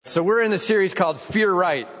So we're in the series called Fear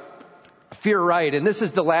Right. Fear Right. And this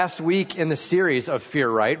is the last week in the series of Fear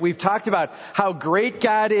Right. We've talked about how great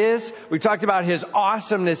God is. We've talked about His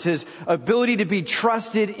awesomeness, His ability to be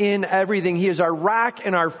trusted in everything. He is our rock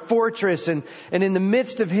and our fortress. And in the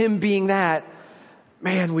midst of Him being that,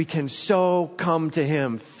 man, we can so come to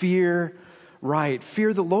Him. Fear right.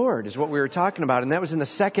 Fear the Lord is what we were talking about. And that was in the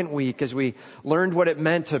second week as we learned what it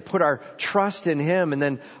meant to put our trust in Him. And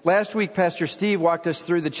then last week, Pastor Steve walked us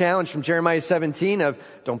through the challenge from Jeremiah 17 of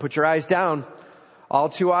don't put your eyes down. All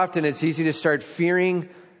too often, it's easy to start fearing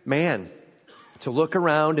man, to look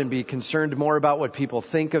around and be concerned more about what people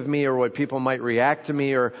think of me or what people might react to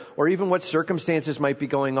me or even what circumstances might be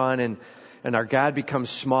going on. And our God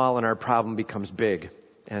becomes small and our problem becomes big.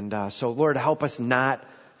 And so, Lord, help us not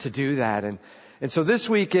to do that. And so this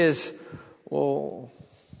week is, well,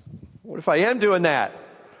 what if I am doing that?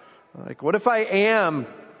 Like, what if I am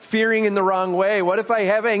fearing in the wrong way? What if I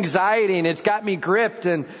have anxiety and it's got me gripped?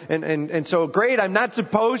 And so great, I'm not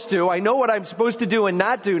supposed to. I know what I'm supposed to do and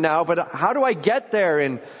not do now, but how do I get there?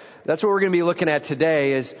 And that's what we're going to be looking at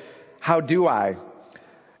today is how do I?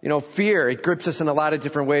 You know, fear, it grips us in a lot of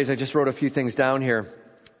different ways. I just wrote a few things down here.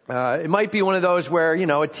 It might be one of those where, you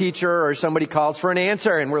know, a teacher or somebody calls for an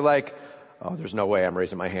answer and we're like, oh, there's no way I'm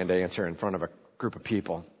raising my hand to answer in front of a group of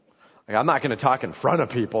people. Like, I'm not going to talk in front of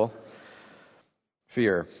people.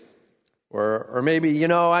 Fear. Or maybe, you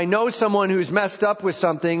know, I know someone who's messed up with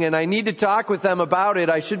something and I need to talk with them about it.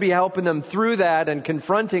 I should be helping them through that and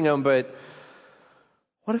confronting them, but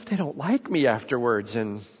what if they don't like me afterwards?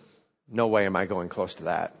 And no way am I going close to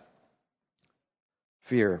that.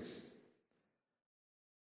 Fear.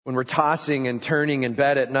 When we're tossing and turning in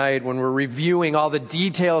bed at night, when we're reviewing all the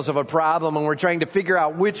details of a problem and we're trying to figure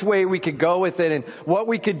out which way we could go with it and what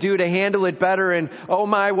we could do to handle it better and, oh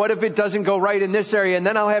my, what if it doesn't go right in this area and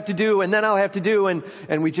then I'll have to do and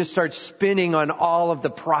we just start spinning on all of the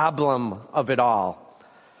problem of it all.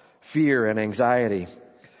 Fear and anxiety.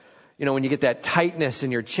 You know, when you get that tightness in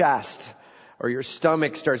your chest or your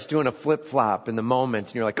stomach starts doing a flip-flop in the moment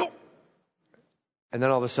and you're like, oh! And then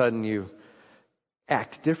all of a sudden you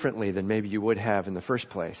act differently than maybe you would have in the first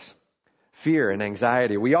place. Fear and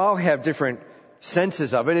anxiety. We all have different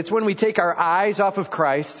senses of it. It's when we take our eyes off of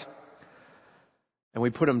Christ and we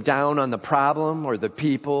put them down on the problem or the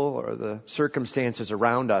people or the circumstances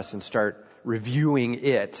around us and start reviewing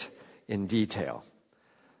it in detail.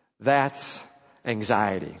 That's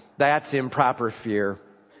anxiety. That's improper fear.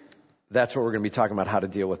 That's what we're going to be talking about how to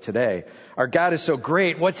deal with today. Our God is so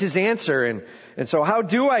great. What's His answer? And so how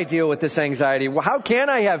do I deal with this anxiety? Well, how can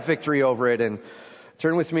I have victory over it? And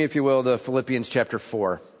turn with me, if you will, to Philippians chapter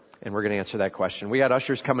 4. And we're going to answer that question. We got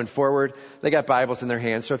ushers coming forward. They got Bibles in their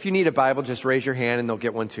hands. So if you need a Bible, just raise your hand and they'll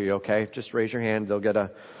get one to you, okay? Just raise your hand. They'll get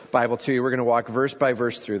a Bible to you. We're going to walk verse by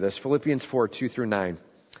verse through this. Philippians 4, 2 through 9.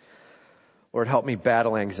 Lord, help me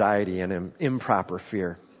battle anxiety and improper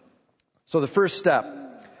fear. So the first step,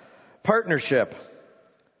 partnership.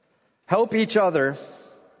 Help each other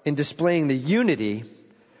in displaying the unity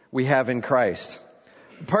we have in Christ.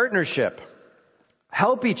 Partnership.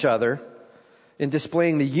 Help each other in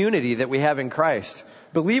displaying the unity that we have in Christ.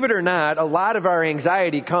 Believe it or not, a lot of our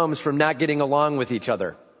anxiety comes from not getting along with each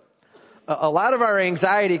other. A lot of our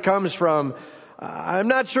anxiety comes from, I'm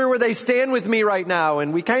not sure where they stand with me right now.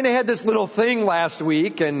 And we kind of had this little thing last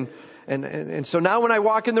week and so now when I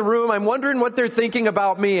walk in the room, I'm wondering what they're thinking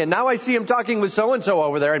about me. And now I see them talking with so-and-so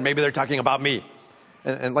over there, and maybe they're talking about me.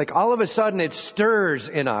 And like all of a sudden it stirs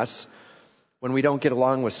in us when we don't get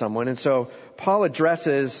along with someone. And so Paul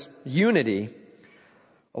addresses unity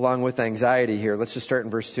along with anxiety here. Let's just start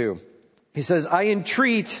in verse 2. He says, I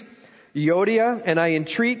entreat Euodia and I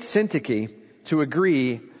entreat Syntyche to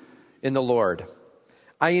agree in the Lord.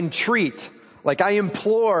 I entreat. Like I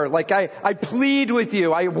implore, like I plead with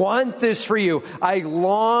you. I want this for you. I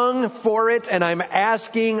long for it and I'm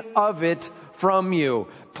asking of it from you.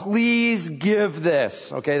 Please give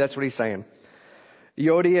this. Okay, that's what he's saying.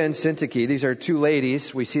 Euodia and Syntyche, these are two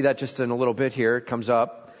ladies. We see that just in a little bit here. It comes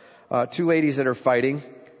up. Two ladies that are fighting,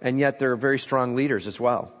 and yet they're very strong leaders as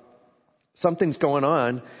well. Something's going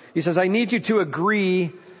on. He says, I need you to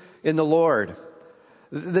agree in the Lord.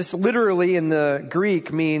 This literally in the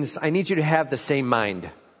Greek means I need you to have the same mind.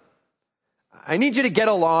 I need you to get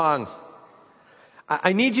along.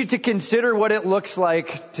 I need you to consider what it looks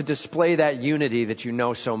like to display that unity that you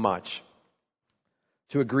know so much.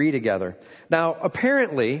 To agree together. Now,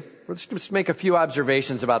 apparently, let's just make a few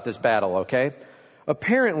observations about this battle, okay?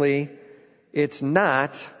 Apparently, it's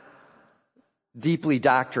not deeply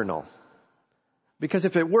doctrinal. Because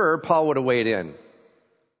if it were, Paul would have weighed in.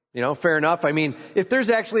 Fair enough. I mean, if there's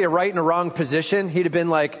actually a right and a wrong position, he'd have been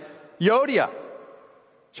like, Yodia,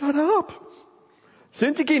 shut up.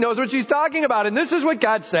 Syntyche knows what she's talking about, and this is what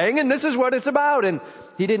God's saying, and this is what it's about. And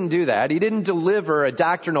he didn't do that. He didn't deliver a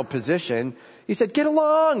doctrinal position. He said, get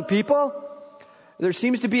along, people. There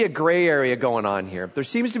seems to be a gray area going on here. There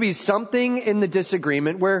seems to be something in the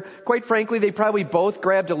disagreement where, quite frankly, they probably both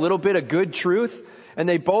grabbed a little bit of good truth, and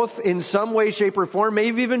they both, in some way, shape, or form, may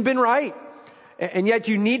have even been right. And yet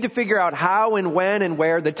you need to figure out how and when and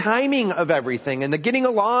where, the timing of everything, and the getting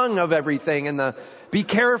along of everything, and the be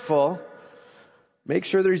careful. Make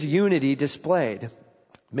sure there's unity displayed.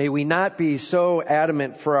 May we not be so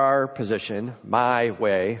adamant for our position, my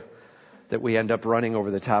way, that we end up running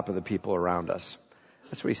over the top of the people around us.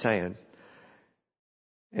 That's what he's saying.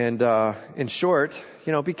 And in short,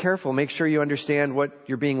 be careful. Make sure you understand what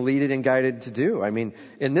you're being leaded and guided to do. I mean,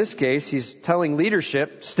 in this case, he's telling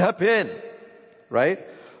leadership, step in, right?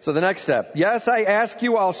 So the next step. Yes, I ask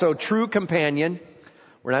you also, true companion.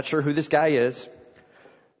 We're not sure who this guy is.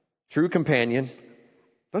 True companion.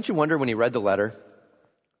 Don't you wonder when he read the letter?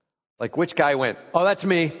 Like, which guy went, oh, that's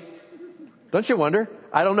me. Don't you wonder?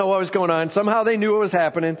 I don't know what was going on. Somehow they knew what was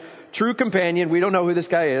happening. True companion. We don't know who this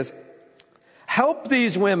guy is. Help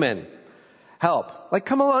these women. Help. Like,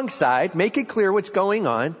 come alongside. Make it clear what's going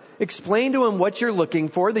on. Explain to them what you're looking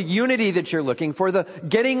for, the unity that you're looking for, the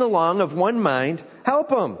getting along of one mind. Help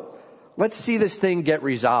them. Let's see this thing get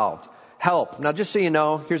resolved. Help. Now, just so you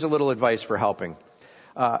know, here's a little advice for helping.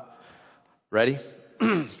 Ready?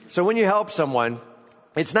 So when you help someone,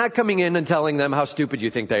 it's not coming in and telling them how stupid you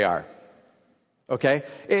think they are. Okay?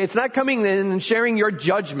 It's not coming in and sharing your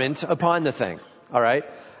judgment upon the thing. All right?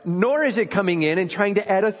 Nor is it coming in and trying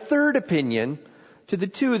to add a third opinion to the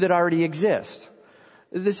two that already exist.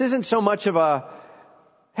 This isn't so much of a,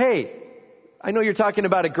 hey, I know you're talking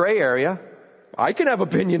about a gray area. I can have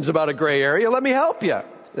opinions about a gray area. Let me help you.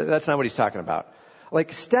 That's not what he's talking about.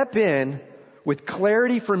 Like, step in with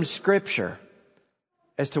clarity from Scripture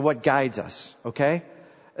as to what guides us. Okay?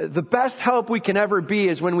 The best help we can ever be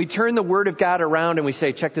is when we turn the Word of God around and we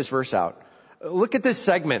say, check this verse out. Look at this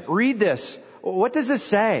segment. Read this. What does this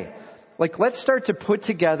say? Like, let's start to put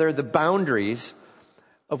together the boundaries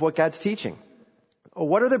of what God's teaching.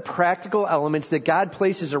 What are the practical elements that God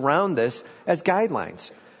places around this as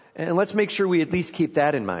guidelines? And let's make sure we at least keep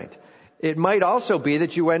that in mind. It might also be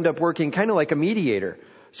that you end up working kind of like a mediator.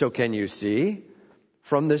 So can you see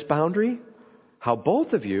from this boundary how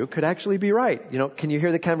both of you could actually be right? Can you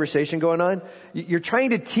hear the conversation going on? You're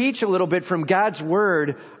trying to teach a little bit from God's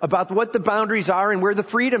Word about what the boundaries are and where the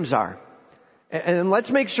freedoms are. And let's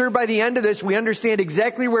make sure by the end of this we understand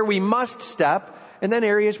exactly where we must step and then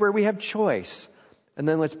areas where we have choice. And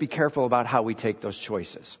then let's be careful about how we take those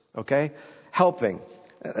choices. Okay? Helping.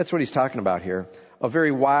 That's what he's talking about here. A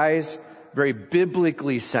very wise, very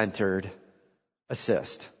biblically centered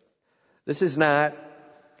assist. This is not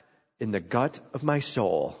in the gut of my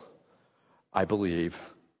soul, I believe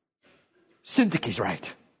Syntyche's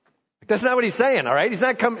right. That's not what he's saying, all right? He's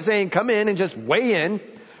not saying come in and just weigh in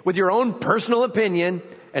with your own personal opinion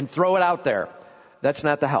and throw it out there. That's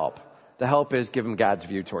not the help. The help is give them God's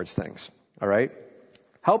view towards things, all right?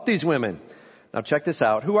 Help these women. Now check this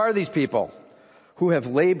out. Who are these people who have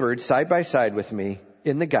labored side by side with me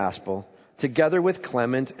in the gospel, together with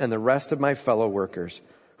Clement and the rest of my fellow workers,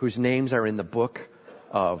 whose names are in the book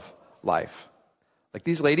of life? Like,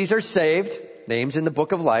 these ladies are saved, names in the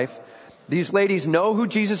book of life. These ladies know who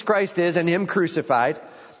Jesus Christ is and Him crucified.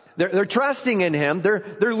 They're trusting in Him. They're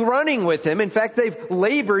running with Him. In fact, they've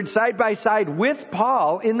labored side by side with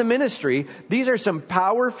Paul in the ministry. These are some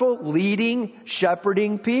powerful, leading,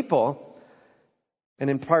 shepherding people. And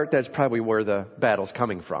in part, that's probably where the battle's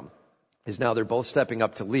coming from, is now they're both stepping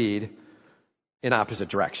up to lead in opposite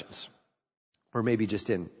directions, or maybe just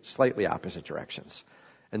in slightly opposite directions.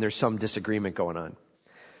 And there's some disagreement going on.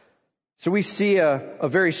 So we see a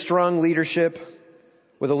very strong leadership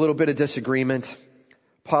with a little bit of disagreement.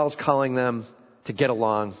 Paul's calling them to get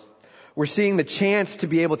along. We're seeing the chance to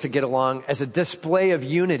be able to get along as a display of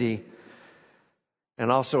unity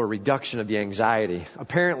and also a reduction of the anxiety.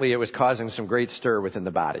 Apparently, it was causing some great stir within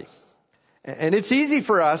the body. And it's easy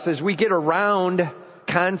for us as we get around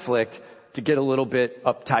conflict to get a little bit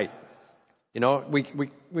uptight.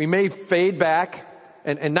 We may fade back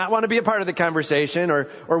and not want to be a part of the conversation,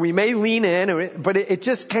 or we may lean in, but it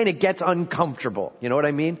just kind of gets uncomfortable. You know what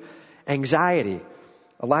I mean? Anxiety.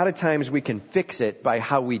 A lot of times we can fix it by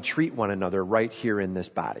how we treat one another right here in this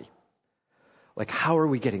body. Like, how are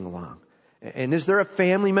we getting along? And is there a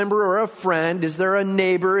family member or a friend? Is there a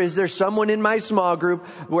neighbor? Is there someone in my small group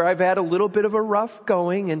where I've had a little bit of a rough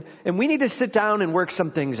going? And we need to sit down and work some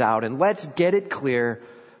things out. And let's get it clear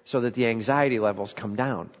so that the anxiety levels come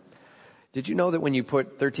down. Did you know that when you put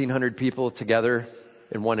 1,300 people together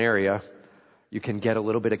in one area, you can get a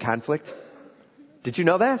little bit of conflict? Did you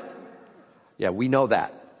know that? Yeah, we know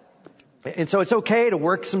that. And so it's okay to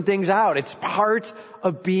work some things out. It's part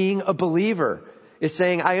of being a believer. Is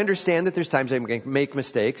saying, I understand that there's times I make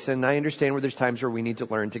mistakes, and I understand where there's times where we need to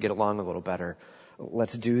learn to get along a little better.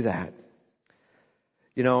 Let's do that.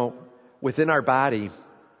 You know, within our body,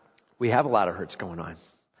 we have a lot of hurts going on.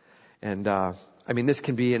 And, this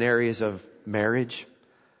can be in areas of marriage,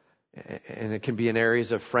 and it can be in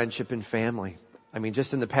areas of friendship and family.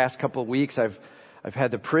 Just in the past couple of weeks, I've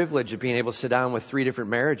had the privilege of being able to sit down with 3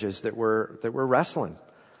 different marriages that were wrestling.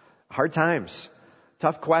 Hard times,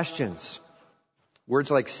 tough questions.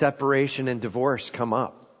 Words like separation and divorce come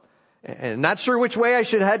up. And not sure which way I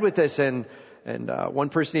should head with this. And one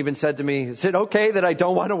person even said to me, is it okay that I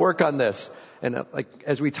don't want to work on this? And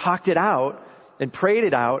as we talked it out and prayed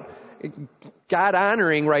it out, God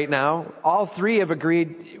honoring right now, all 3 have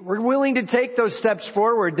agreed we're willing to take those steps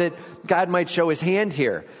forward that God might show his hand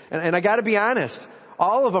here. And I got to be honest,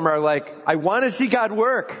 all of them are like, I want to see God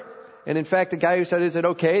work. And in fact, the guy who said, is it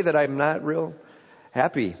okay that I'm not real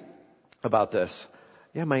happy about this?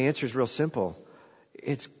 Yeah, my answer is real simple.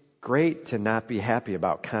 It's great to not be happy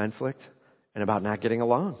about conflict and about not getting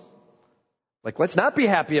along. Let's not be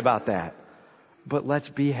happy about that. But let's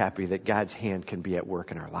be happy that God's hand can be at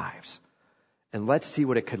work in our lives. And let's see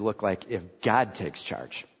what it could look like if God takes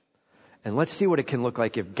charge. And let's see what it can look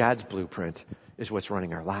like if God's blueprint is what's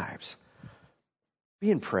running our lives.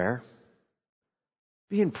 Be in prayer.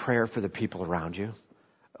 Be in prayer for the people around you.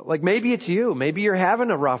 Maybe it's you. Maybe you're having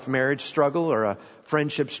a rough marriage struggle or a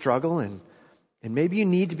friendship struggle, and maybe you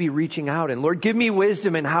need to be reaching out. And Lord, give me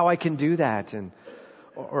wisdom in how I can do that.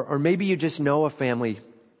 Or maybe you just know a family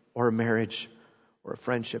or a marriage or a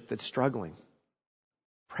friendship that's struggling.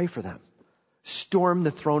 Pray for them. Storm the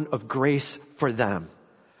throne of grace for them.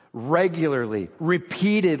 Regularly,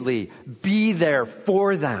 repeatedly, be there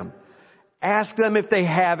for them. Ask them if they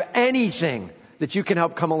have anything that you can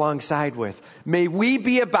help come alongside with. May we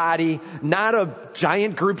be a body, not of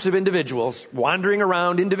giant groups of individuals wandering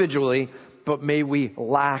around individually, but may we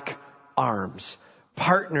lock arms,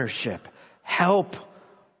 partnership, help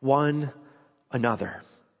one another.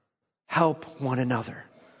 Help one another.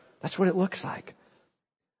 That's what it looks like.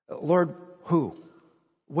 Lord, who?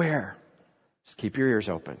 Where? Just keep your ears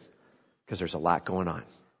open, because there's a lot going on.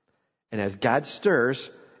 And as God stirs,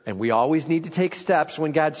 and we always need to take steps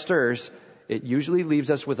when God stirs, it usually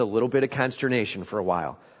leaves us with a little bit of consternation for a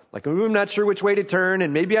while. I'm not sure which way to turn,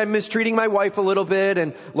 and maybe I'm mistreating my wife a little bit,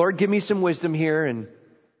 and Lord, give me some wisdom here, and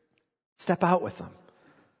step out with them,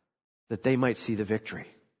 that they might see the victory.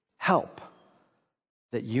 Help,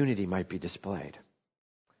 that unity might be displayed.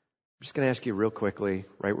 I'm just going to ask you real quickly,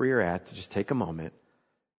 right where you're at, to just take a moment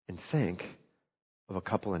and think of a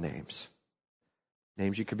couple of names.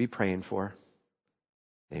 Names you could be praying for.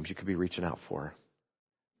 Names you could be reaching out for.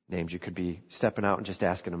 Names you could be stepping out and just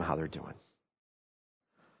asking them how they're doing.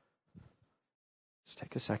 Just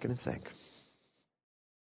take a second and think.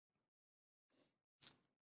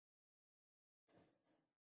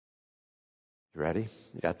 You ready?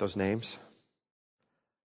 You got those names?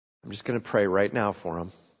 I'm just going to pray right now for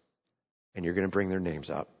them. And you're going to bring their names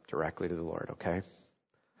up directly to the Lord, okay?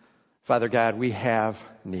 Father God, we have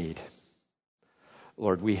need.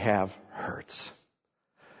 Lord, we have hurts.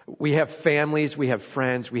 We have families, we have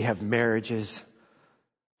friends, we have marriages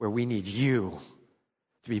where we need you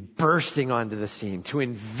to be bursting onto the scene, to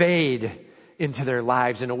invade into their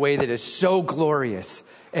lives in a way that is so glorious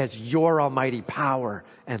as your almighty power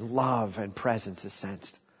and love and presence is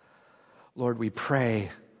sensed. Lord, we pray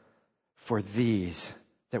for these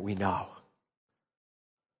that we know.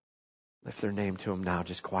 Lift their name to them now,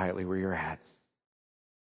 just quietly where you're at.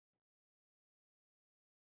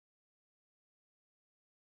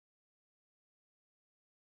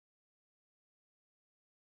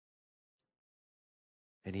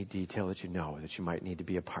 Any detail that you know that you might need to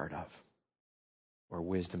be a part of, or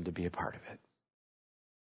wisdom to be a part of it.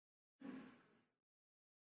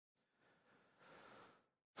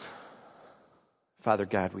 Father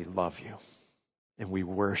God, we love you and we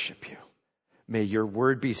worship you. May your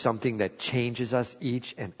word be something that changes us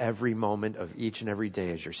each and every moment of each and every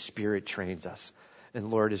day as your Spirit trains us. And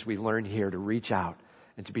Lord, as we learn here to reach out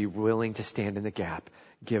and to be willing to stand in the gap,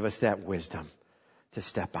 give us that wisdom to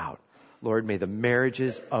step out. Lord, may the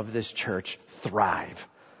marriages of this church thrive.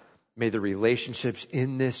 May the relationships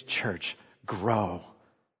in this church grow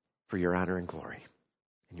for your honor and glory.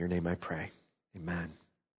 In your name I pray. Amen.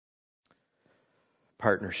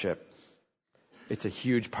 Partnership. It's a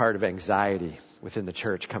huge part of anxiety within the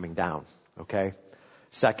church coming down. Okay?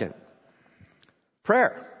 Second,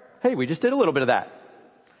 prayer. Hey, we just did a little bit of that.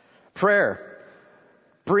 Prayer.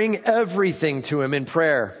 Bring everything to Him in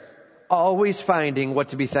prayer. Always finding what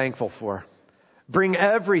to be thankful for. Bring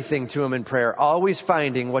everything to Him in prayer. Always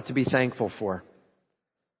finding what to be thankful for.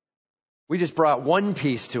 We just brought one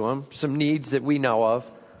piece to Him, some needs that we know of.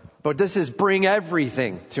 But this is bring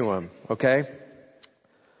everything to Him. Okay?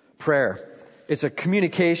 Prayer. It's a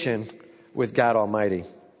communication with God Almighty.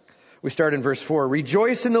 We start in verse 4.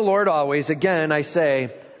 Rejoice in the Lord always. Again, I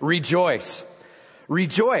say, rejoice.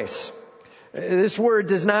 Rejoice. This word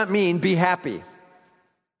does not mean be happy.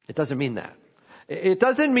 It doesn't mean that. It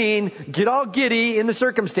doesn't mean get all giddy in the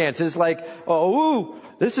circumstances like, oh,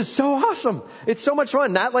 this is so awesome. It's so much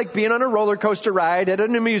fun. Not like being on a roller coaster ride at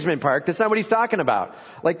an amusement park. That's not what he's talking about.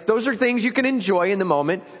 Like, those are things you can enjoy in the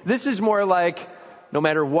moment. This is more like, no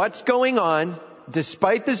matter what's going on,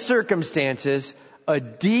 despite the circumstances, a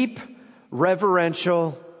deep,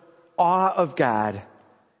 reverential awe of God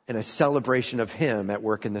and a celebration of Him at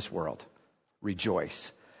work in this world.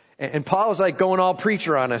 Rejoice. And Paul's like going all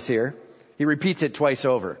preacher on us here. He repeats it twice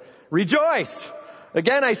over. Rejoice.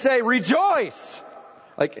 Again, I say rejoice.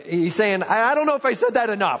 Like he's saying, I don't know if I said that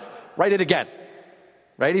enough. Write it again.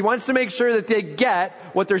 Right? He wants to make sure that they get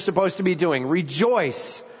what they're supposed to be doing.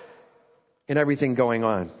 Rejoice in everything going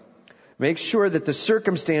on. Make sure that the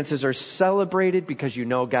circumstances are celebrated because you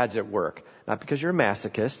know God's at work. Not because you're a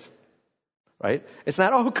masochist. Right? It's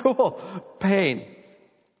not, oh, cool, pain.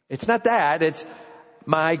 It's not that. It's,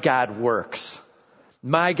 my God works.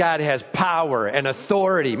 My God has power and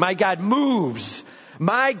authority. My God moves.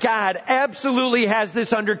 My God absolutely has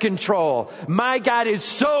this under control. My God is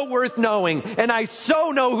so worth knowing, and I so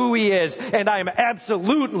know who He is, and I am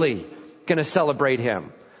absolutely going to celebrate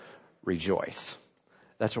Him. Rejoice.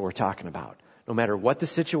 That's what we're talking about. No matter what the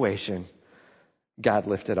situation, God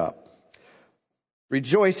lifted up.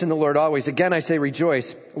 Rejoice in the Lord always. Again, I say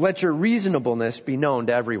rejoice. Let your reasonableness be known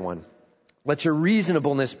to everyone. Let your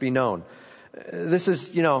reasonableness be known. This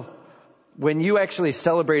is, when you actually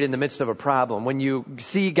celebrate in the midst of a problem, when you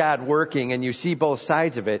see God working and you see both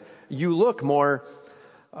sides of it, you look more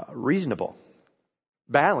reasonable,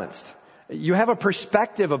 balanced. You have a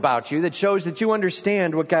perspective about you that shows that you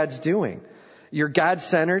understand what God's doing. You're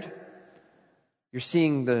God-centered. You're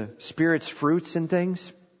seeing the Spirit's fruits in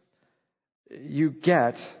things. You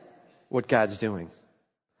get what God's doing.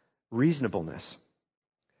 Reasonableness.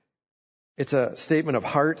 It's a statement of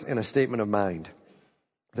heart and a statement of mind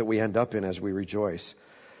that we end up in as we rejoice.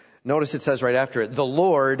 Notice it says right after it, the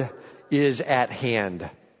Lord is at hand.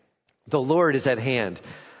 The Lord is at hand.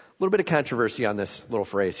 A little bit of controversy on this little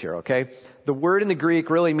phrase here, okay? The word in the Greek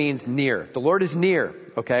really means near. The Lord is near,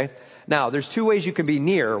 okay? Now, there's two ways you can be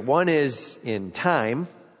near. One is in time,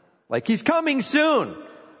 like He's coming soon.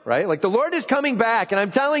 Right? Like the Lord is coming back, and I'm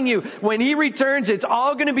telling you, when He returns, it's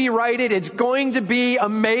all going to be righted. It's going to be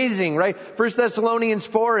amazing, right? 1 Thessalonians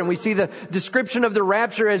 4, and we see the description of the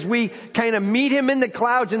rapture as we kind of meet Him in the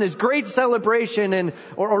clouds in this great celebration, and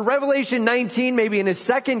or Revelation 19, maybe in His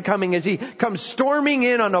second coming, as He comes storming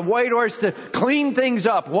in on a white horse to clean things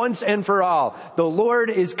up once and for all. The Lord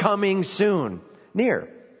is coming soon.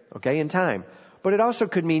 Near, okay, in time. But it also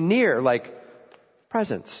could mean near, like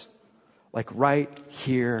presence. Like right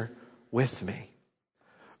here with me.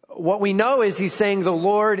 What we know is He's saying the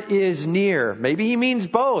Lord is near. Maybe He means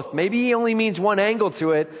both. Maybe He only means one angle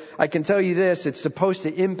to it. I can tell you this, it's supposed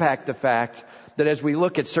to impact the fact that as we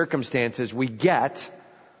look at circumstances, we get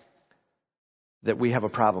that we have a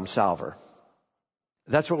problem solver.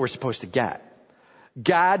 That's what we're supposed to get.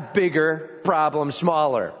 God bigger, problem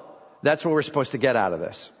smaller. That's what we're supposed to get out of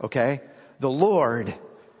this, okay? The Lord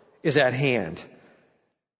is at hand.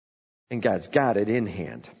 And God's got it in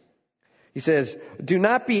hand. He says, do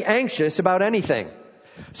not be anxious about anything.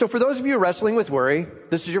 So for those of you wrestling with worry,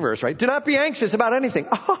 this is your verse, right? Do not be anxious about anything.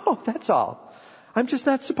 Oh, that's all. I'm just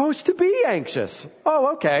not supposed to be anxious.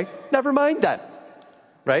 Oh, okay. Never mind that.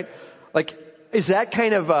 Right? Like, is that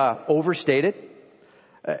kind of overstated?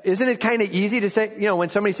 Isn't it kind of easy to say, when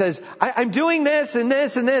somebody says, I'm doing this and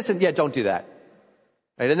this and this, and yeah, don't do that.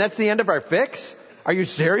 Right? And that's the end of our fix? Are you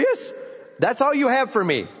serious? That's all you have for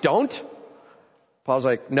me. Don't. Paul's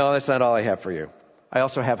like, no, that's not all I have for you. I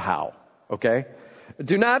also have how. Okay?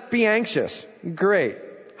 Do not be anxious. Great.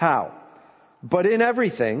 How? But in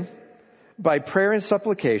everything, by prayer and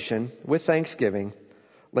supplication, with thanksgiving,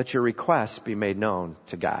 let your requests be made known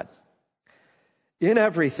to God. In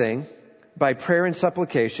everything, by prayer and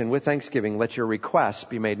supplication with thanksgiving, let your requests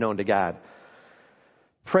be made known to God.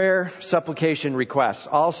 Prayer, supplication, requests,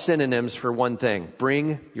 all synonyms for one thing.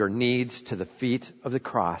 Bring your needs to the feet of the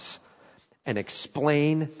cross and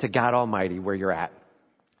explain to God Almighty where you're at.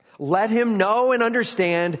 Let him know and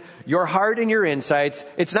understand your heart and your insights.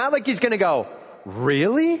 It's not like he's going to go,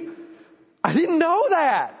 really? I didn't know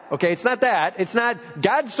that. Okay, it's not that. It's not,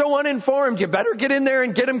 God's so uninformed, you better get in there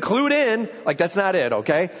and get him clued in. Like, that's not it,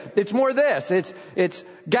 okay? It's more this. It's,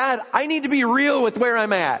 God, I need to be real with where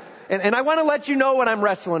I'm at. And I want to let you know what I'm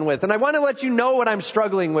wrestling with. And I want to let you know what I'm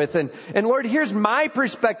struggling with. And Lord, here's my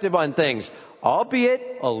perspective on things.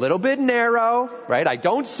 Albeit a little bit narrow, right? I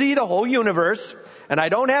don't see the whole universe. And I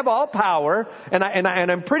don't have all power. And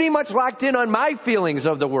I'm pretty much locked in on my feelings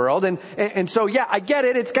of the world. And so, yeah, I get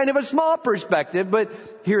it. It's kind of a small perspective. But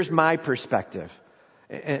here's my perspective.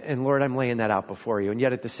 And Lord, I'm laying that out before you. And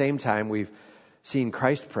yet at the same time, we've seen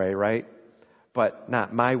Christ pray, right? But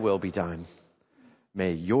not my will be done.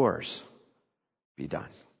 May yours be done.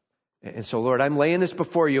 And so, Lord, I'm laying this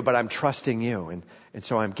before you, but I'm trusting you. And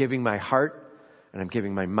so I'm giving my heart, and I'm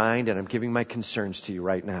giving my mind, and I'm giving my concerns to you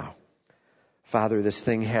right now. Father, this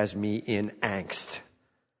thing has me in angst.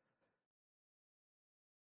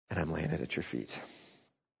 And I'm laying it at your feet.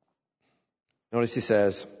 Notice he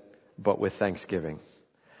says, but with thanksgiving.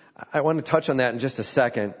 I want to touch on that in just a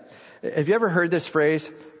second. Have you ever heard this phrase?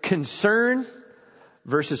 Concern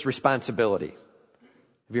versus responsibility.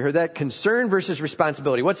 Have you heard that? Concern versus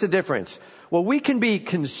responsibility. What's the difference? Well, we can be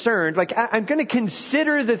concerned, like I'm going to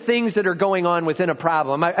consider the things that are going on within a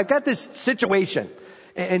problem. I've got this situation.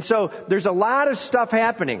 And so there's a lot of stuff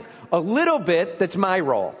happening. A little bit that's my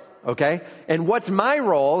role, okay? And what's my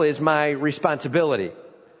role is my responsibility.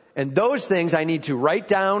 And those things I need to write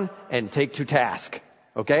down and take to task,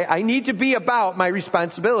 okay? I need to be about my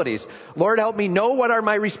responsibilities. Lord, help me know what are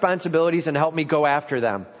my responsibilities and help me go after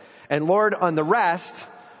them. And Lord, on the rest,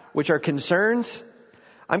 which are concerns,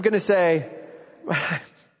 I'm going to say,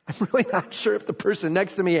 I'm really not sure if the person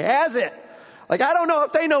next to me has it. Like, I don't know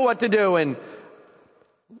if they know what to do. And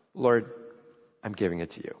Lord, I'm giving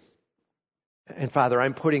it to you. And Father,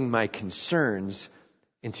 I'm putting my concerns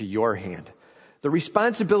into your hand. The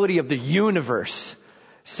responsibility of the universe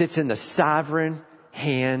sits in the sovereign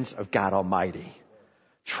hands of God Almighty.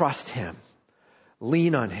 Trust him.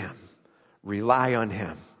 Lean on him. Rely on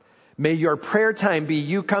him. May your prayer time be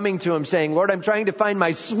you coming to him saying, Lord, I'm trying to find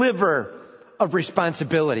my sliver of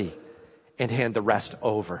responsibility and hand the rest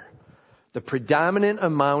over. The predominant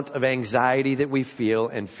amount of anxiety that we feel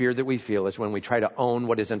and fear that we feel is when we try to own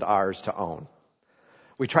what isn't ours to own.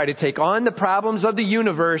 We try to take on the problems of the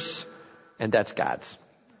universe, and that's God's.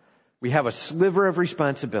 We have a sliver of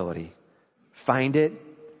responsibility. Find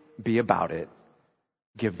it, be about it,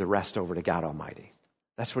 give the rest over to God Almighty.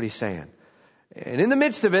 That's what he's saying. And in the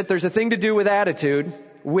midst of it, there's a thing to do with attitude,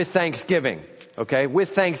 with thanksgiving. Okay?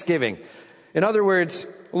 With thanksgiving. In other words,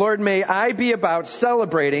 Lord, may I be about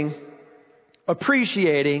celebrating,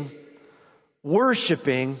 appreciating,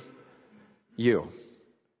 worshiping you.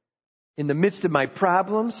 In the midst of my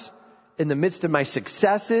problems, in the midst of my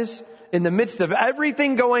successes, in the midst of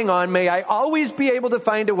everything going on, may I always be able to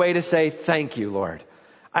find a way to say, thank you, Lord.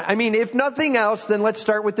 I mean, if nothing else, then let's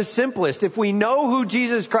start with the simplest. If we know who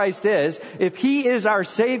Jesus Christ is, if he is our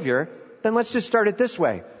Savior, then let's just start it this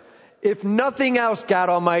way. If nothing else, God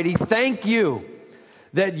Almighty, thank you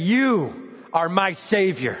that you are my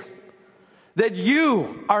Savior. That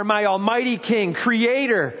you are my Almighty King,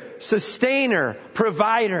 Creator, Sustainer,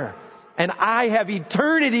 Provider. And I have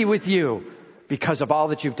eternity with you because of all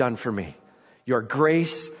that you've done for me. Your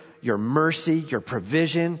grace, your mercy, your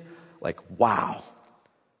provision. Like, wow.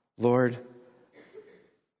 Lord,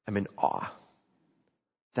 I'm in awe.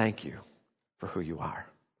 Thank you for who you are.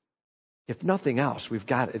 If nothing else, we've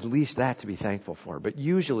got at least that to be thankful for. But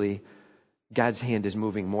usually, God's hand is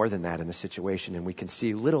moving more than that in the situation, and we can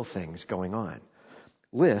see little things going on.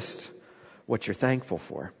 List what you're thankful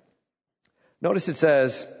for. Notice it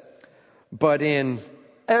says, but in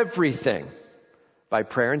everything, by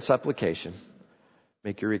prayer and supplication,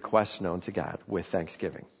 make your requests known to God with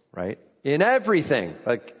thanksgiving, right? In everything,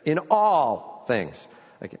 like in all things.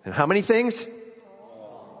 Like, and how many things?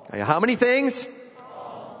 How many things?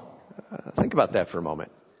 Think about that for a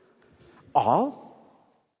moment. All?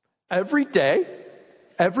 Every day,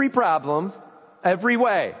 every problem, every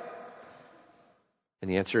way.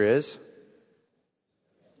 And the answer is?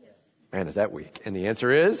 Man, is that weak? And the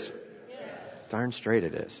answer is? Yes. Darn straight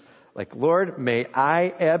it is. Like, Lord, may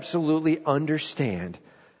I absolutely understand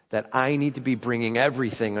that I need to be bringing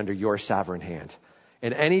everything under your sovereign hand.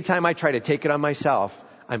 And anytime I try to take it on myself,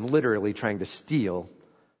 I'm literally trying to steal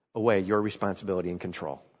away your responsibility and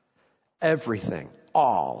control. Everything,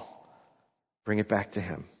 all, bring it back to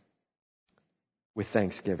him with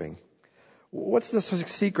thanksgiving. What's the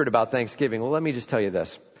secret about Thanksgiving? Well, let me just tell you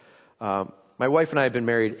this. My wife and I have been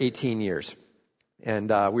married 18 years. And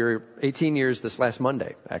we were 18 years this last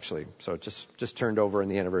Monday, actually. So it just turned over in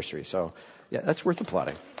the anniversary. So, yeah, that's worth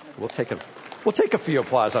applauding. We'll take a few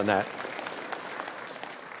applause on that.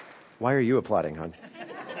 Why are you applauding, hon?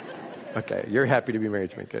 Okay, you're happy to be married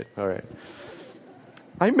to me. Good. All right.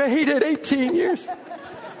 I made it 18 years.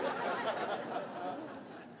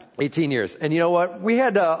 18 years. And you know what? We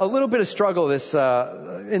had a little bit of struggle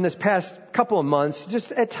in this past couple of months,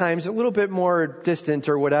 just at times a little bit more distant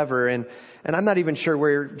or whatever. And I'm not even sure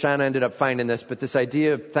where Jana ended up finding this, but this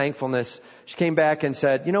idea of thankfulness, she came back and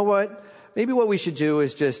said, you know what? Maybe what we should do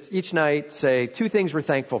is just each night say 2 things we're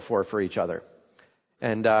thankful for each other.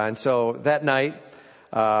 And so that night,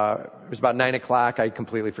 it was about 9:00. I'd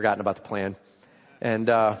completely forgotten about the plan. And,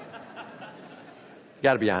 got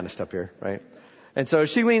to be honest up here, right? And so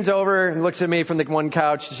she leans over and looks at me from the one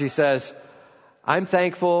couch and she says, I'm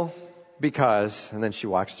thankful because, and then she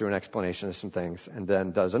walks through an explanation of some things and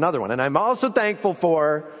then does another one. And I'm also thankful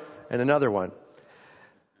for, and another one.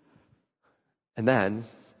 And then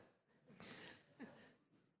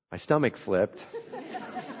my stomach flipped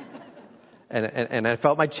and I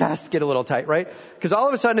felt my chest get a little tight, right? Because all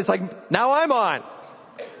of a sudden it's like, now I'm on.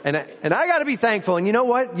 And I got to be thankful. And you know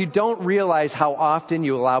what? You don't realize how often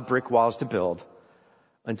you allow brick walls to build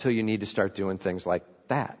until you need to start doing things like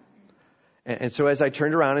that. And so as I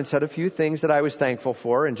turned around and said a few things that I was thankful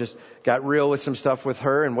for and just got real with some stuff with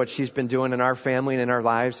her and what she's been doing in our family and in our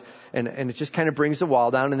lives, and it just kind of brings the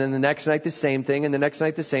wall down. And then the next night the same thing, and the next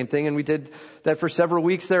night the same thing. And we did that for several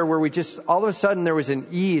weeks there where we just, all of a sudden there was an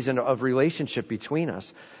ease of relationship between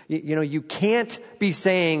us. You know, you can't be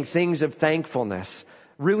saying things of thankfulness,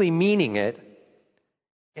 really meaning it,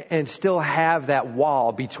 and still have that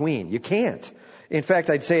wall between. You can't. In fact,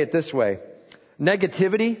 I'd say it this way.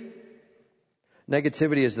 Negativity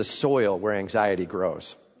is the soil where anxiety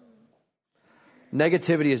grows.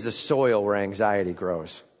 Negativity is the soil where anxiety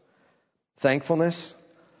grows. Thankfulness,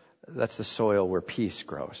 that's the soil where peace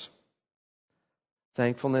grows.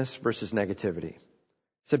 Thankfulness versus negativity.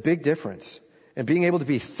 It's a big difference. And being able to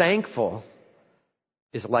be thankful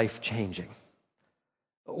is life-changing.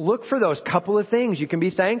 Look for those couple of things you can be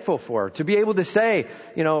thankful for. To be able to say,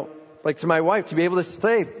 you know, like to my wife, to be able to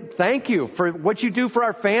say, thank you for what you do for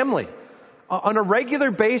our family. On a regular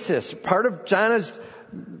basis, part of Jana's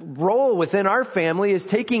role within our family is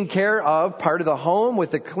taking care of part of the home with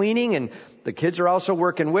the cleaning, and the kids are also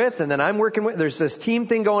working with, and then I'm working with. There's this team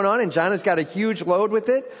thing going on, and Jana's got a huge load with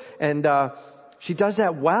it, and she does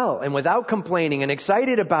that well and without complaining and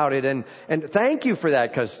excited about it, and thank you for that,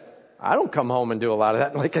 because I don't come home and do a lot of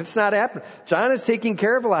that. Like, it's not happening. Jana's taking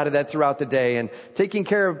care of a lot of that throughout the day and taking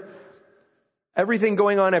care of everything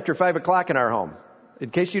going on after 5:00 in our home. In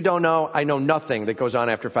case you don't know, I know nothing that goes on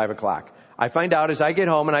after 5:00. I find out as I get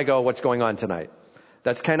home and I go, what's going on tonight?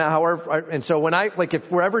 That's kind of how and so when if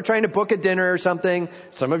we're ever trying to book a dinner or something,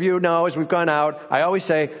 some of you know as we've gone out, I always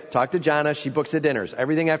say, talk to Jana, she books the dinners,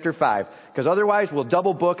 everything after 5. Because otherwise we'll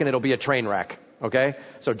double book and it'll be a train wreck. Okay?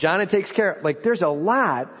 So Jana takes care, there's a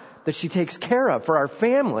lot that she takes care of for our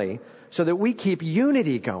family so that we keep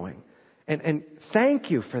unity going. And thank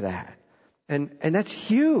you for that. And that's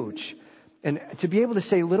huge. And to be able to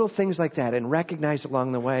say little things like that and recognize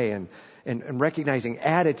along the way and recognizing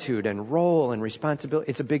attitude and role and responsibility,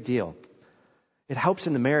 it's a big deal. It helps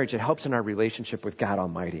in the marriage. It helps in our relationship with God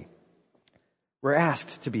Almighty. We're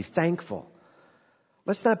asked to be thankful.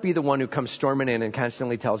 Let's not be the one who comes storming in and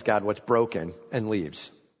constantly tells God what's broken and leaves.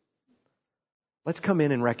 Let's come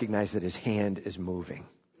in and recognize that His hand is moving.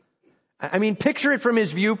 I mean, picture it from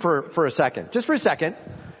His view for a second. Just for a second.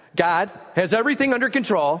 God has everything under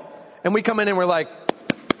control. And we come in and we're like,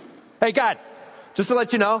 hey, God, just to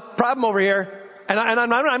let you know, problem over here. And I'm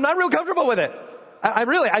not real comfortable with it.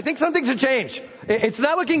 I think something should change. It's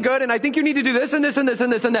not looking good. And I think you need to do this and this and this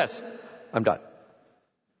and this and this. I'm done.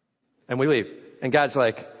 And we leave. And God's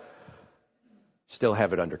like, still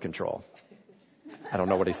have it under control. I don't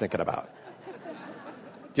know what He's thinking about.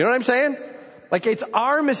 Do you know what I'm saying? It's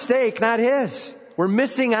our mistake, not His. We're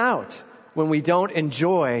missing out when we don't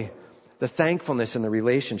enjoy the thankfulness and the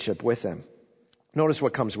relationship with Him. Notice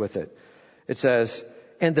what comes with it. It says,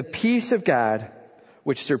 and the peace of God,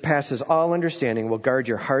 which surpasses all understanding, will guard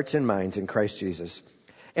your hearts and minds in Christ Jesus.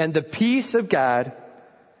 And the peace of God,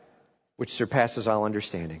 which surpasses all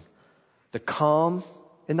understanding. The calm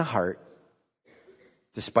in the heart,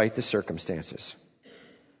 despite the circumstances.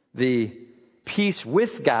 The peace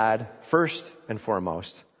with God, first and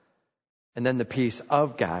foremost. And then the peace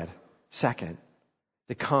of God, second,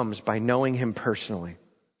 that comes by knowing him personally.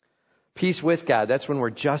 Peace with God, that's when we're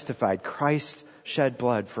justified. Christ shed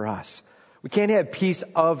blood for us. We can't have peace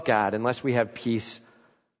of God unless we have peace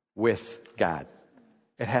with God.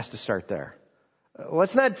 It has to start there.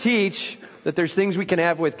 Let's not teach that there's things we can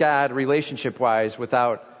have with God relationship-wise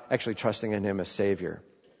without actually trusting in him as Savior.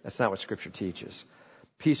 That's not what Scripture teaches.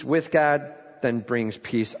 Peace with God then brings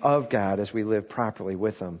peace of God as we live properly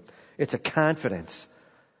with him. It's a confidence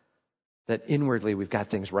that inwardly we've got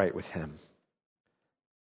things right with him.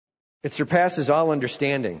 It surpasses all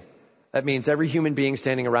understanding. That means every human being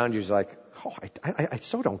standing around you is like, oh, I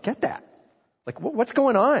so don't get that. Like, what's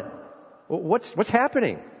going on? What's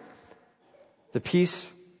happening? The peace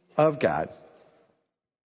of God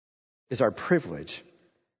is our privilege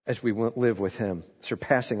as we live with him,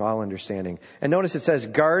 surpassing all understanding. And notice it says,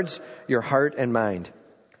 guards your heart and mind.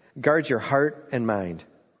 Guards your heart and mind.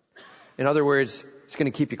 In other words, it's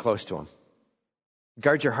going to keep you close to him.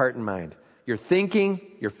 Guard your heart and mind. Your thinking,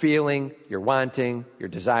 your feeling, your wanting, your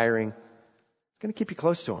desiring. It's going to keep you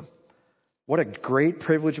close to him. What a great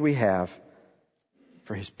privilege we have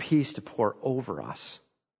for his peace to pour over us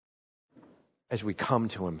as we come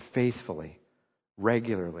to him faithfully,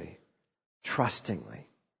 regularly, trustingly.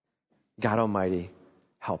 God Almighty,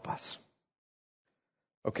 help us.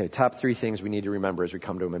 Okay, top 3 things we need to remember as we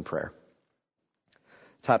come to him in prayer.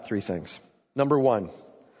 Top 3 things. Number 1,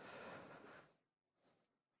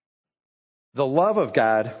 the love of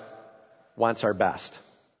God wants our best.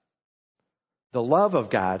 The love of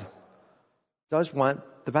God does want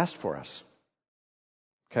the best for us.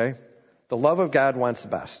 Okay? The love of God wants the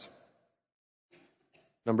best.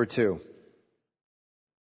 Number 2,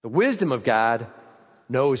 the wisdom of God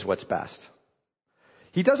knows what's best.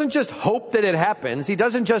 He doesn't just hope that it happens. He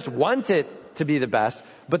doesn't just want it to be the best,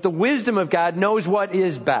 but the wisdom of God knows what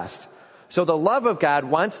is best. So the love of God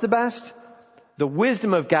wants the best. The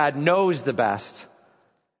wisdom of God knows the best.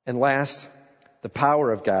 And last, the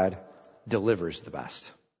power of God delivers the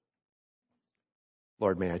best.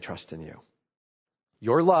 Lord, may I trust in you.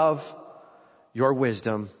 Your love, your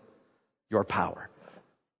wisdom, your power.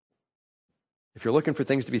 If you're looking for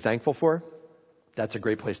things to be thankful for, that's a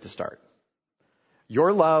great place to start.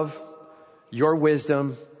 Your love, your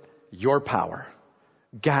wisdom, your power.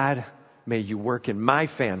 God, may you work in my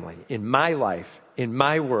family, in my life, in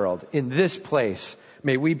my world, in this place.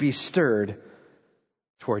 May we be stirred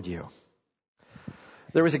toward you.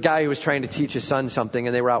 There was a guy who was trying to teach his son something,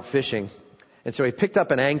 and they were out fishing. And so he picked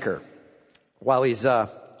up an anchor while he's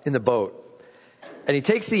in the boat. And he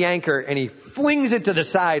takes the anchor and he flings it to the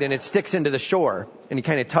side and it sticks into the shore. And he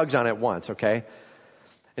kind of tugs on it once, okay?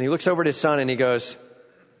 And he looks over at his son and he goes,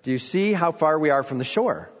 do you see how far we are from the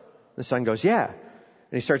shore? The son goes, yeah. And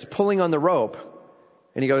he starts pulling on the rope.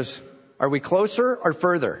 And he goes, are we closer or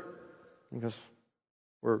further? And he goes,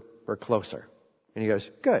 we're closer. And he goes,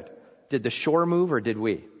 good. Did the shore move or did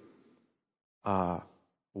we?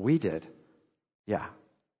 We did. Yeah,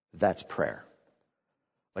 that's prayer.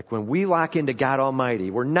 Like when we lock into God Almighty,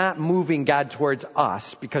 we're not moving God towards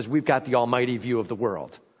us because we've got the almighty view of the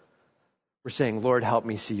world. We're saying, Lord, help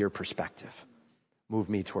me see your perspective. Move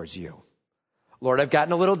me towards you. Lord, I've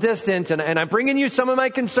gotten a little distant and I'm bringing you some of my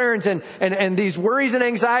concerns and these worries and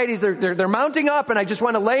anxieties, they're mounting up and I just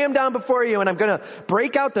want to lay them down before you and I'm going to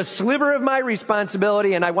break out the sliver of my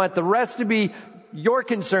responsibility and I want the rest to be your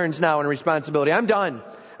concerns now and responsibility. I'm done.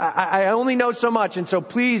 I only know so much and so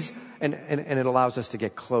please. And it allows us to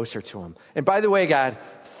get closer to him. And by the way, God,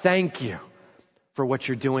 thank you for what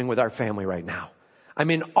you're doing with our family right now. I'm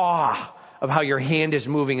in awe of how your hand is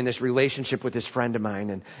moving in this relationship with this friend of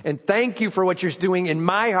mine. And thank you for what you're doing in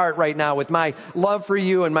my heart right now with my love for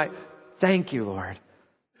you and thank you, Lord,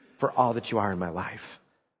 for all that you are in my life.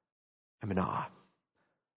 I'm in awe.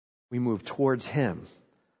 We move towards him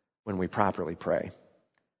when we properly pray.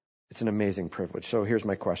 It's an amazing privilege. So here's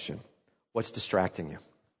my question. What's distracting you?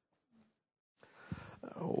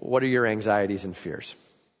 What are your anxieties and fears?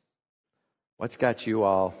 What's got you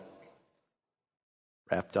all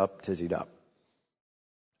wrapped up, tizzied up?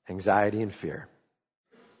 Anxiety and fear.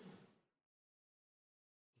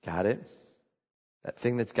 Got it? That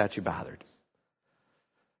thing that's got you bothered.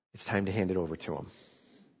 It's time to hand it over to him.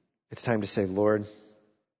 It's time to say, Lord,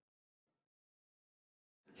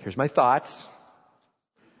 here's my thoughts.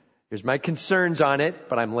 Here's my concerns on it,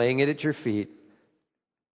 but I'm laying it at your feet.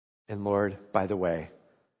 And Lord, by the way,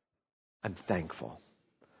 I'm thankful.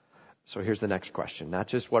 So here's the next question. Not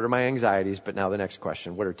just what are my anxieties, but now the next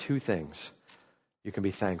question. What are 2 things you can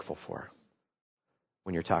be thankful for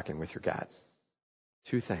when you're talking with your God?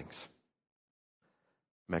 2 things.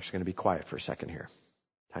 I'm actually going to be quiet for a second here.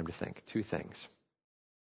 Time to think. 2 things.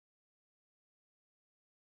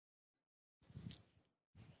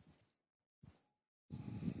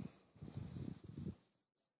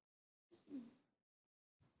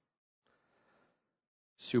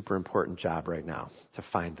 Super important job right now to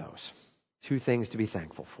find those. 2 things to be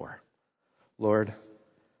thankful for. Lord,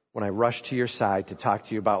 when I rush to your side to talk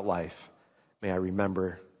to you about life, may I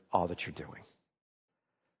remember all that you're doing.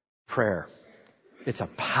 Prayer. It's a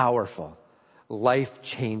powerful,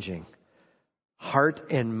 life-changing, heart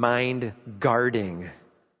and mind guarding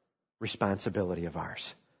responsibility of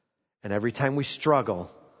ours. And every time we struggle,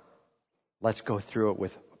 let's go through it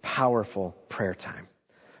with powerful prayer time.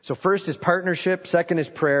 So first is partnership, second is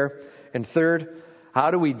prayer, and third, how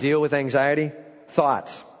do we deal with anxiety?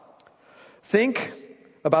 Thoughts. Think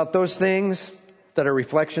about those things that are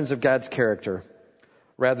reflections of God's character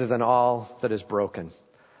rather than all that is broken.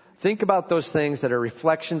 Think about those things that are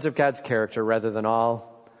reflections of God's character rather than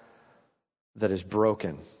all that is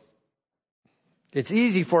broken. It's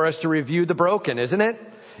easy for us to review the broken, isn't it?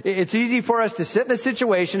 It's easy for us to sit in a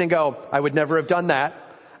situation and go, I would never have done that.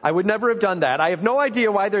 I would never have done that. I have no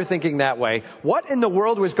idea why they're thinking that way. What in the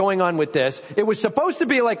world was going on with this? It was supposed to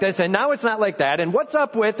be like this, and now it's not like that. And what's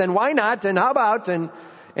up with, and why not, and how about,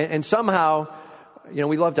 and somehow,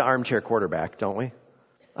 we love to armchair quarterback, don't we?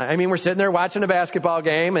 I mean, we're sitting there watching a basketball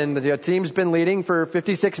game, and the team's been leading for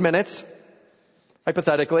 56 minutes,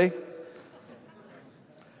 hypothetically.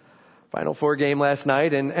 Final 4 game last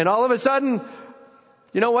night, and all of a sudden,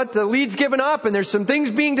 you know what? The lead's given up, and there's some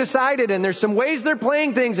things being decided, and there's some ways they're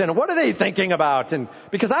playing things, and what are they thinking about? And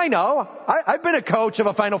because I know, I've been a coach of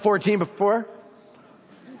a Final Four team before.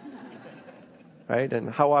 Right? And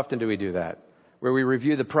how often do we do that? Where we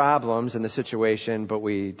review the problems and the situation, but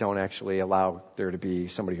we don't actually allow there to be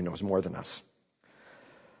somebody who knows more than us.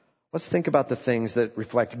 Let's think about the things that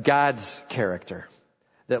reflect God's character,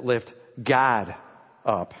 that lift God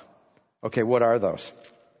up. Okay, what are those?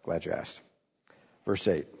 Glad you asked. Verse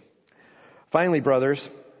 8. Finally, brothers,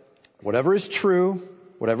 whatever is true,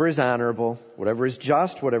 whatever is honorable, whatever is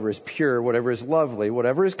just, whatever is pure, whatever is lovely,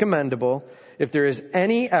 whatever is commendable, if there is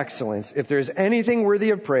any excellence, if there is anything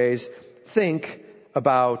worthy of praise, think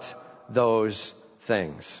about those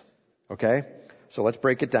things. Okay? So let's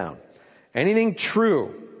break it down. Anything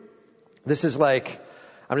true. This is like,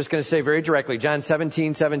 I'm just going to say very directly, John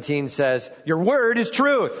 17:17 says, your word is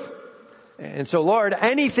truth. And so, Lord,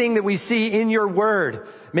 anything that we see in your word,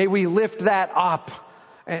 may we lift that up.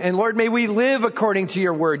 And Lord, may we live according to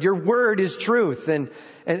your word. Your word is truth.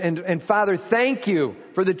 And Father, thank you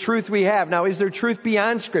for the truth we have. Now, is there truth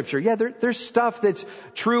beyond Scripture? Yeah, there's stuff that's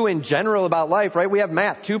true in general about life, right? We have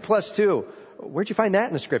math, 2 + 2. Where'd you find that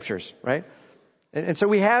in the Scriptures, right? And so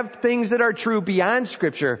we have things that are true beyond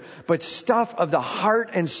Scripture, but stuff of the heart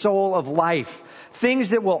and soul of life. Things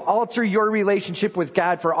that will alter your relationship with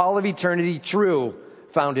God for all of eternity, true,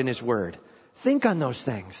 found in His Word. Think on those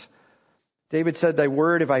things. David said, thy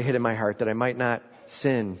word have I hid in my heart that I might not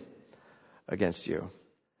sin against you.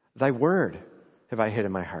 Thy word have I hid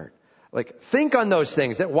in my heart. Like, think on those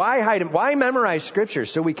things. That why hide them? Why memorize Scripture?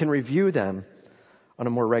 So we can review them on a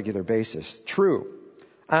more regular basis. True,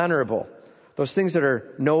 honorable. Those things that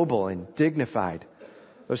are noble and dignified.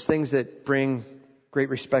 Those things that bring great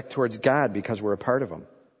respect towards God because we're a part of them.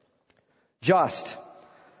 Just.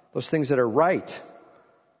 Those things that are right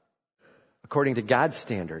according to God's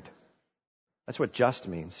standard. That's what just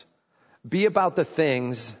means. Be about the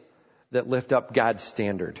things that lift up God's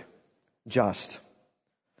standard. Just.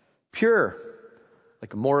 Pure.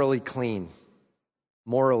 Like morally clean.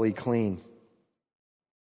 Morally clean.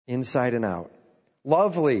 Inside and out.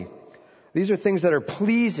 Lovely. These are things that are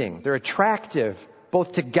pleasing. They're attractive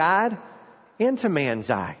both to God and to man's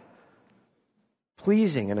eye.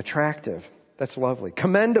 Pleasing and attractive. That's lovely.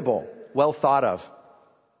 Commendable. Well thought of.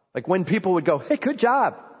 Like when people would go, hey, good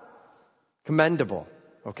job. Commendable.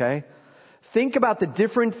 Okay? Think about the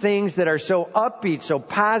different things that are so upbeat, so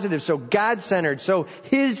positive, so God-centered, so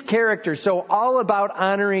His character, so all about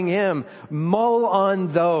honoring Him. Mull on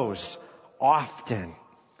those often.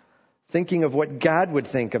 Thinking of what God would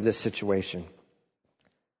think of this situation.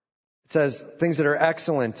 It says things that are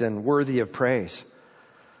excellent and worthy of praise.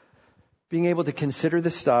 Being able to consider the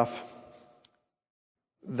stuff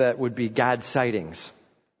that would be God's sightings.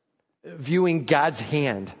 Viewing God's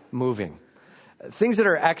hand moving. Things that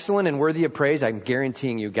are excellent and worthy of praise, I'm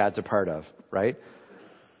guaranteeing you God's a part of, right?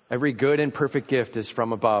 Every good and perfect gift is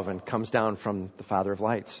from above and comes down from the Father of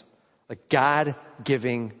lights. Like God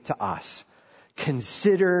giving to us.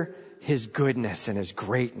 Consider His goodness and His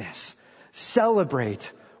greatness.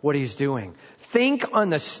 Celebrate what He's doing. Think on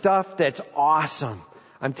the stuff that's awesome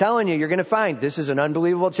I'm telling you, you're going to find this is an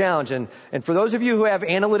unbelievable challenge. And for those of you who have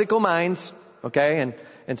analytical minds, okay,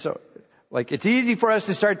 and so, like, it's easy for us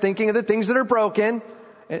to start thinking of the things that are broken.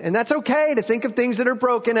 And that's okay to think of things that are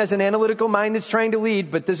broken as an analytical mind that's trying to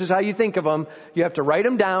lead, but this is how you think of them. You have to write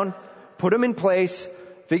them down, put them in place,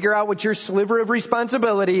 figure out what your sliver of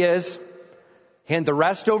responsibility is, hand the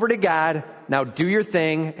rest over to God. Now do your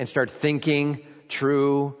thing and start thinking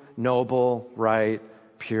true, noble, right,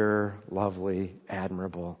 pure, lovely,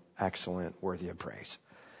 admirable, excellent, worthy of praise.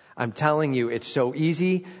 I'm telling you, it's so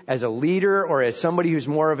easy as a leader or as somebody who's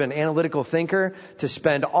more of an analytical thinker to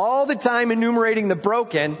spend all the time enumerating the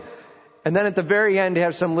broken, and then at the very end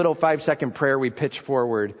have some little 5-second prayer we pitch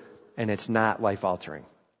forward, and it's not life-altering.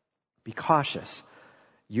 Be cautious.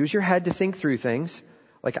 Use your head to think through things.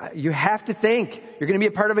 Like, you have to think. You're going to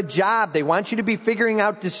be a part of a job. They want you to be figuring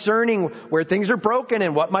out, discerning where things are broken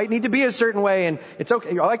and what might need to be a certain way, and it's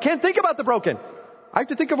okay. Oh, I can't think about the broken. I have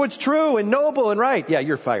to think of what's true and noble and right. Yeah,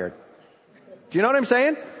 you're fired. Do you know what I'm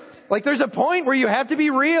saying? Like, there's a point where you have to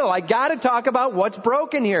be real. I got to talk about what's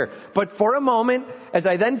broken here. But for a moment, as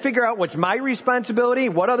I then figure out what's my responsibility,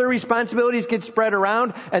 what other responsibilities get spread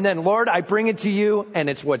around, and then, Lord, I bring it to you, and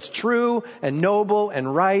it's what's true and noble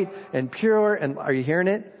and right and pure. And are you hearing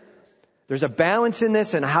it? There's a balance in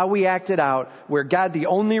this and how we act it out, where, God, the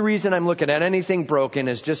only reason I'm looking at anything broken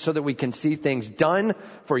is just so that we can see things done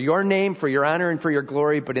for your name, for your honor, and for your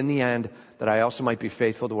glory, but in the end, that I also might be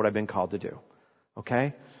faithful to what I've been called to do.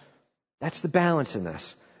 Okay? That's the balance in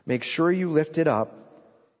this. Make sure you lift it up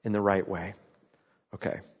in the right way.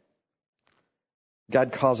 Okay.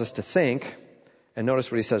 God calls us to think, and notice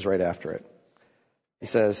what he says right after it. He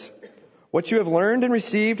says, what you have learned and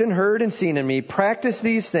received and heard and seen in me, practice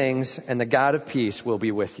these things, and the God of peace will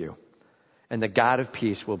be with you. And the God of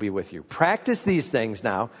peace will be with you. Practice these things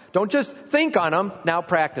now. Don't just think on them, now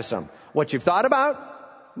practice them. What you've thought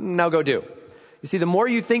about, now go do. You see, the more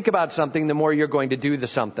you think about something, the more you're going to do the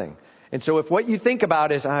something. And so if what you think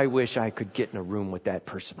about is, I wish I could get in a room with that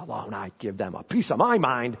person alone, I'd give them a piece of my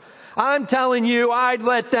mind. I'm telling you, I'd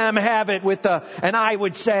let them have it and I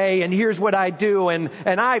would say, and here's what I do, and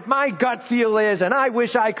my gut feel is, and I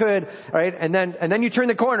wish I could, right? And then you turn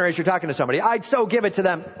the corner as you're talking to somebody, I'd so give it to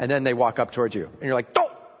them, and then they walk up towards you, and you're like,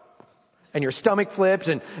 don't! And your stomach flips,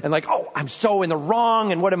 and like, oh, I'm so in the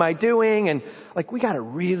wrong, and what am I doing? And like, we gotta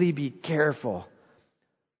really be careful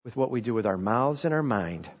with what we do with our mouths and our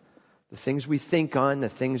mind. The things we think on, the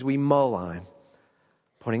things we mull on,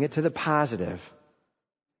 putting it to the positive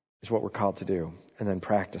is what we're called to do, and then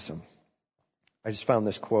practice them. I just found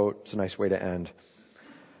this quote. It's a nice way to end.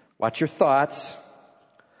 Watch your thoughts.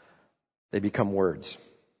 They become words.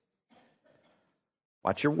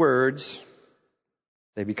 Watch your words.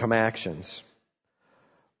 They become actions.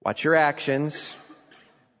 Watch your actions.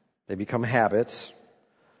 They become habits.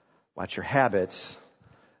 Watch your habits.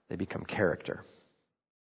 They become character.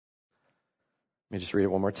 Let me just read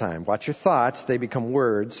it one more time. Watch your thoughts, they become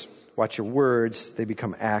words. Watch your words, they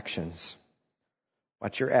become actions.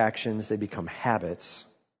 Watch your actions, they become habits.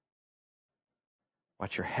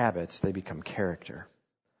 Watch your habits, they become character.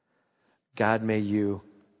 God, may you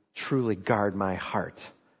truly guard my heart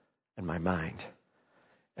and my mind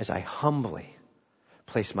as I humbly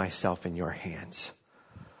place myself in your hands.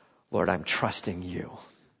 Lord, I'm trusting you,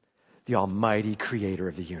 the almighty creator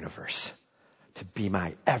of the universe, to be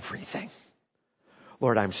my everything.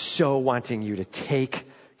 Lord, I'm so wanting you to take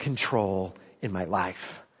control in my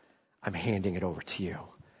life. I'm handing it over to you.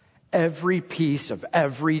 Every piece of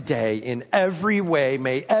every day, in every way,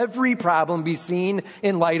 may every problem be seen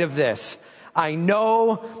in light of this. I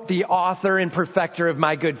know the author and perfecter of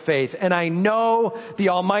my good faith, and I know the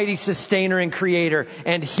almighty sustainer and creator,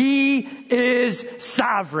 and he is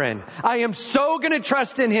sovereign. I am so going to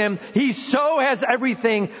trust in him. He so has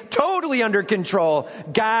everything totally under control.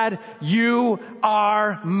 God, you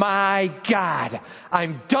are my God.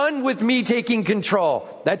 I'm done with me taking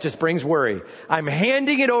control. That just brings worry. I'm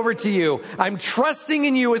handing it over to you. I'm trusting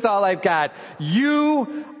in you with all I've got.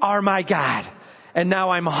 You are my God. And now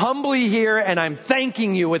I'm humbly here and I'm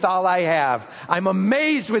thanking you with all I have. I'm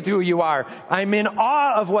amazed with who you are. I'm in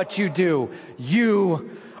awe of what you do.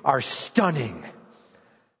 You are stunning.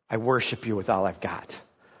 I worship you with all I've got.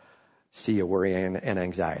 See you worry and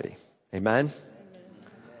anxiety. Amen?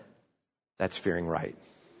 That's fearing right.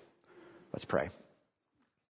 Let's pray.